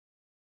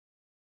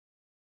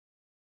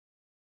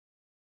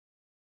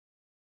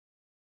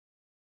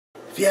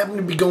if you happen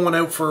to be going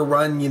out for a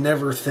run, you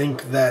never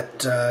think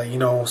that, you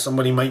know,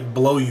 somebody might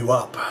blow you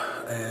up.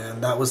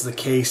 And that was the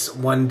case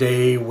one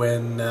day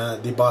when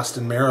the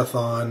Boston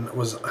Marathon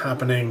was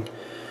happening.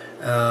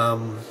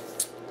 And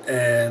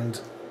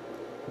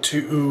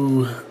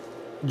two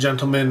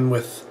gentlemen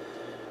with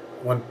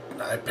what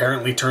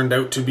apparently turned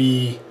out to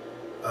be,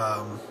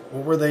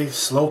 what were they?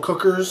 Slow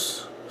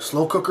cookers?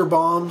 Slow cooker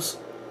bombs?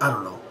 I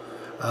don't know.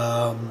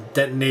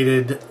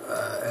 Detonated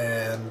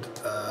and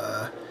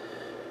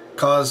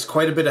caused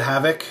quite a bit of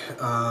havoc,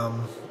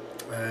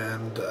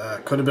 and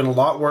could have been a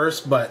lot worse,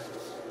 but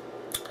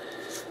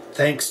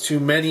thanks to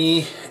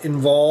many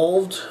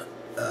involved,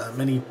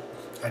 many,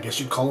 I guess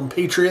you'd call them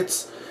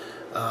patriots,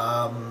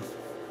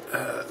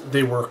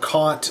 they were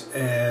caught,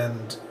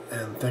 and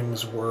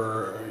things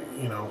were,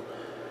 you know,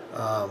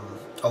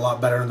 a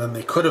lot better than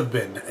they could have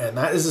been. And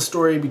that is the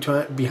story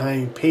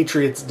behind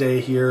Patriots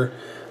Day here,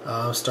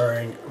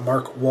 starring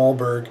Mark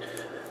Wahlberg.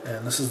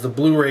 And this is the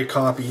Blu-ray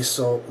copy,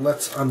 so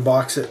let's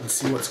unbox it and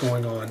see what's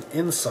going on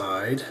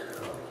inside.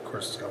 Oh, of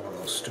course, it's got one of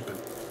those stupid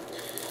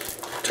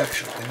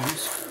protection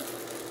thingies.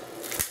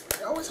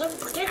 I always have a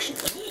protection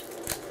thingy.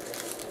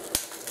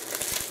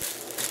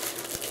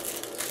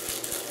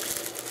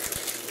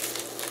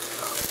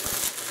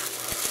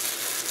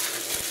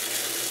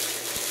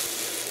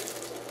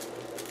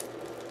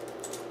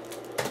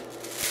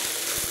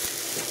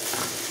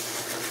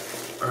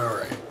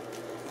 Alright.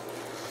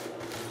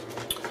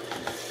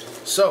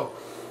 So,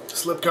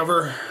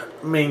 slipcover,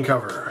 main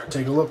cover.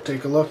 Take a look,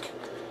 take a look.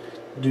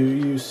 Do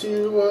you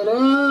see what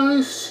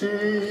I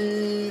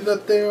see?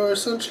 That they are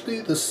essentially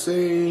the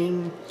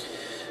same.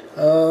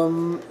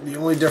 The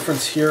only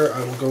difference here,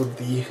 I will go with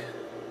the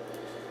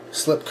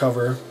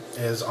slipcover,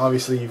 is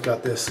obviously you've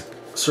got this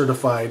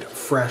certified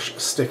fresh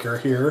sticker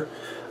here.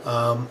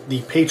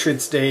 The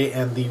Patriots Day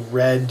and the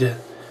red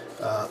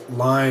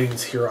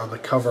lines here on the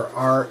cover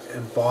are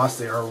embossed.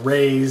 They are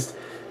raised,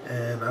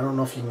 and I don't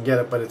know if you can get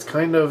it, but it's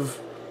kind of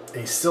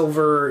a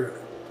silver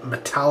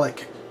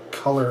metallic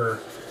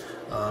color,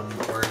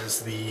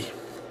 whereas the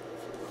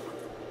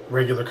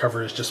regular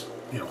cover is just,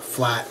 you know,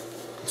 flat.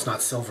 It's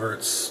not silver,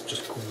 it's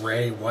just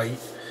gray, white.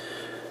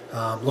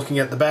 Looking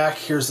at the back,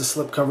 here's the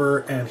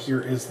slipcover, and here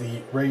is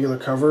the regular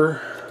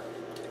cover.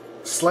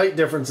 Slight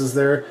differences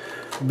there.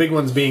 Big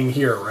ones being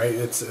here, right?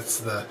 It's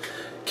the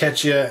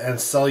catch you and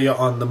sell you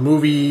on the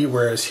movie,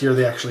 whereas here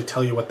they actually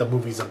tell you what the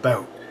movie's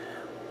about.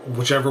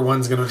 Whichever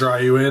one's going to draw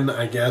you in,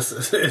 I guess,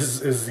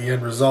 is the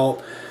end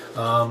result.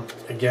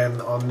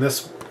 Again, on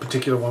this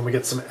particular one, we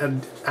get some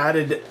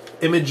added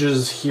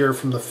images here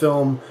from the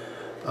film,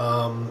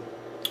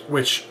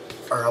 which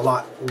are a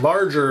lot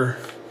larger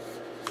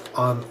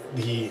on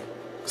the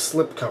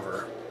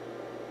slipcover.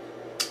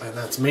 And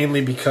that's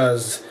mainly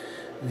because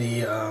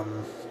the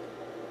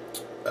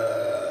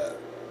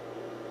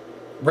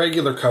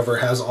regular cover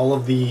has all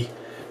of the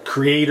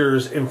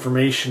creators'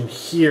 information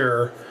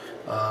here,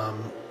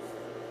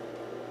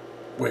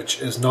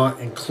 which is not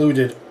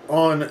included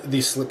on the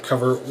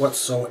slipcover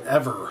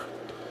whatsoever.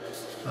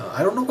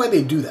 I don't know why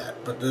they do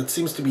that, but it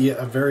seems to be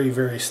a very,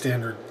 very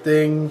standard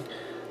thing.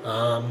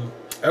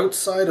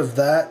 Outside of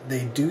that,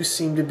 they do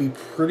seem to be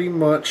pretty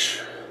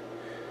much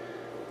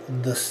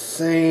the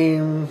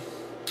same,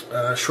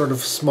 short of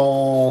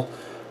small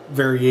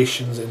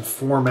variations in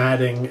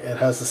formatting. It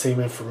has the same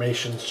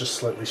information, it's just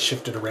slightly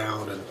shifted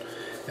around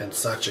and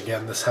such.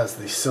 Again, this has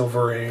the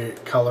silvery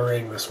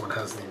coloring, this one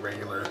has the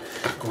regular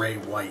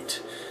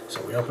gray-white.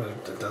 So we open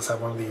it, it does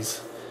have one of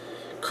these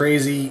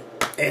crazy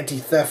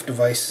anti-theft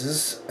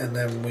devices, and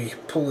then we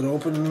pull it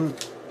open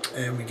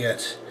and we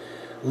get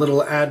a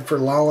little ad for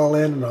La La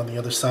Land, and on the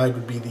other side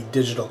would be the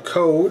digital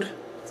code.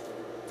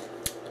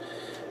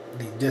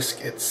 The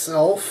disc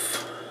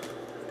itself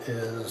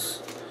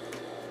is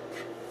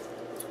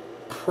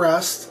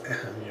pressed,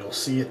 and you'll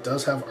see it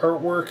does have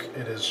artwork.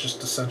 It is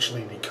just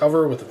essentially the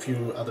cover with a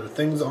few other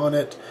things on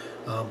it,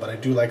 but I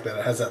do like that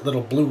it has that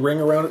little blue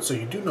ring around it, so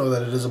you do know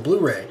that it is a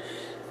Blu-ray.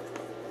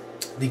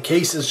 The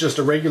case is just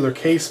a regular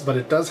case, but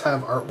it does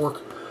have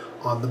artwork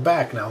on the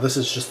back. Now this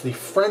is just the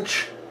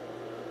French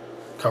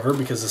cover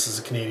because this is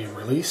a Canadian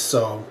release,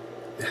 so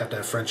they have to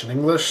have French and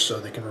English, so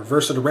they can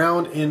reverse it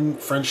around in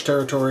French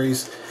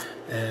territories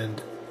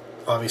and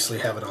obviously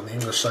have it on the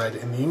English side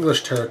in the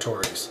English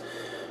territories.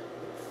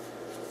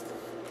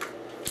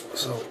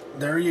 So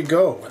there you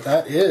go.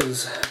 That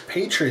is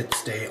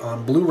Patriots Day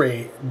on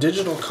Blu-ray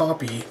digital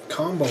copy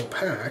combo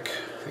pack.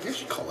 I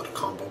guess you'd call it a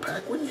combo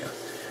pack, wouldn't you?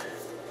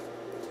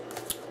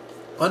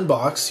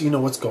 Unbox so you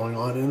know what's going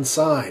on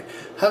inside.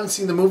 Haven't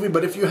seen the movie,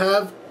 but if you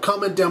have,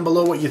 comment down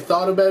below what you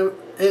thought about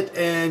it,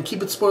 and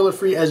keep it spoiler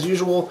free as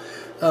usual,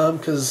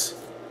 because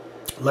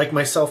like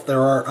myself,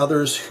 there are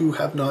others who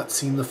have not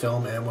seen the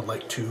film and would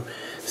like to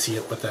see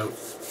it without,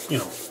 you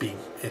know, being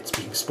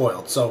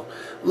spoiled. So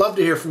love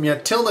to hear from you.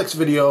 Till next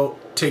video,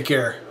 take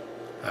care.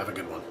 Have a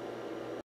good one.